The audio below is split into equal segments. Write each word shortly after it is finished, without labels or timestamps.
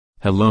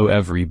Hello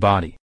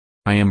everybody.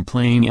 I am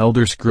playing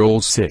Elder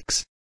Scrolls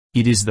 6.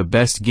 It is the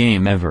best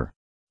game ever.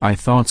 I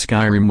thought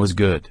Skyrim was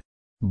good.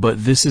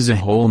 But this is a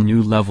whole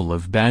new level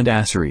of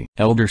badassery.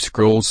 Elder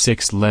Scrolls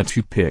 6 lets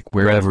you pick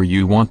wherever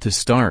you want to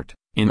start,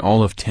 in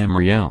all of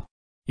Tamriel.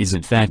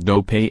 Isn't that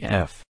dope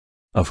AF?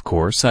 Of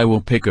course I will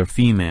pick a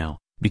female,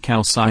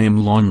 because I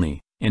am lonely,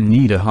 and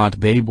need a hot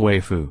babe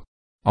waifu.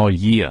 Oh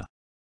yeah.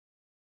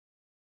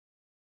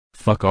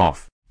 Fuck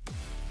off.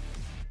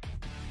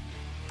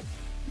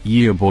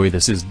 Yeah boy,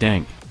 this is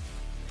dank.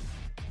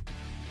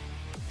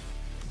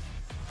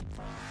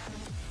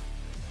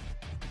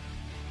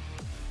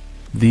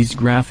 These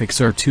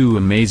graphics are too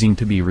amazing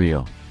to be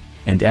real.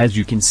 And as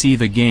you can see,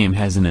 the game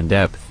has an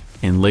in-depth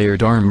and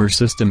layered armor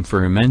system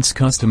for immense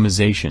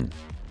customization.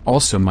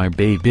 Also my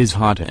babe is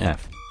hot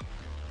AF.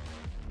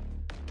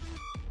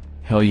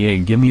 Hell yeah,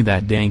 gimme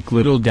that dank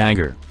little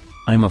dagger.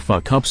 I'ma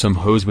fuck up some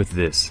hoes with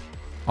this.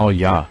 Oh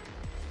yeah.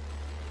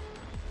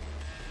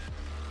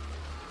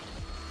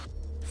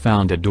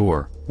 Found a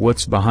door.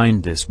 What's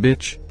behind this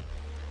bitch?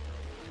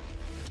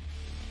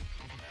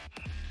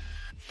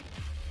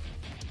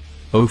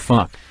 Oh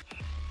fuck.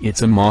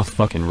 It's a moth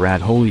fucking rat,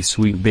 holy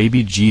sweet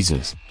baby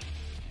Jesus.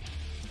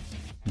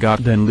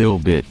 God damn lil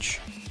bitch.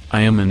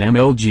 I am an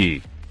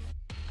MLG.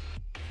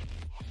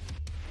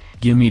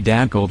 Gimme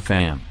dat gold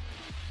fam.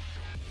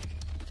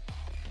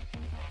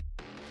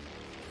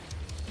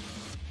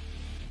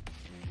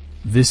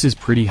 This is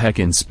pretty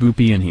heckin'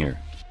 spoopy in here.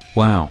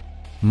 Wow.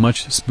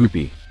 Much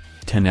spoopy.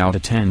 10 out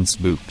of 10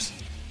 spoops.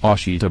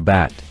 Oshita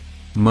bat.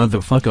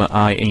 Motherfucker,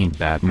 I ain't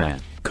Batman.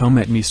 Come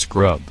at me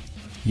scrub.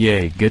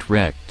 Yay, get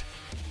wrecked.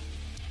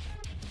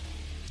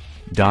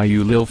 Die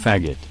you lil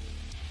faggot.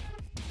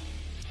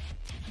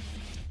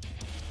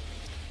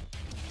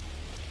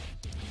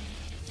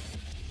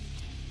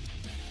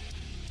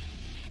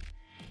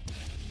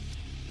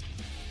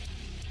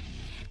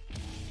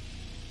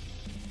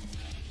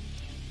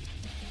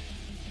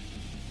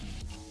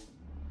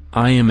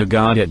 I am a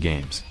god at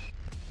games.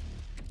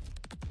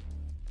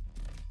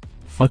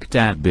 Fuck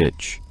that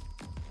bitch.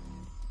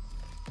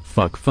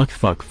 Fuck.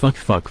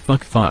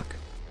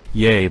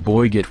 Yay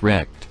boy, get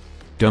wrecked.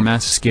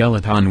 Dumbass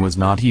skeleton was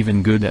not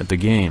even good at the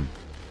game.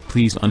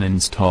 Please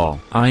uninstall.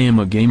 I am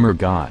a gamer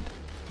god.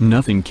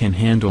 Nothing can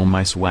handle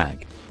my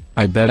swag.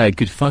 I bet I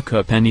could fuck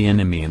up any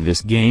enemy in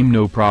this game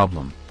no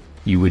problem.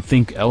 You would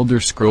think Elder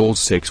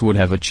Scrolls 6 would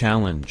have a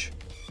challenge.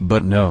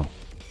 But no.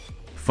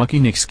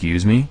 Fucking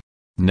excuse me?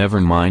 Never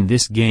mind,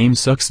 this game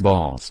sucks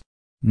balls.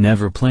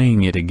 Never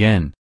playing it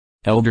again.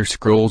 Elder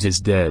Scrolls is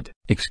dead.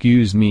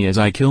 Excuse me as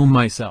I kill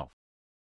myself.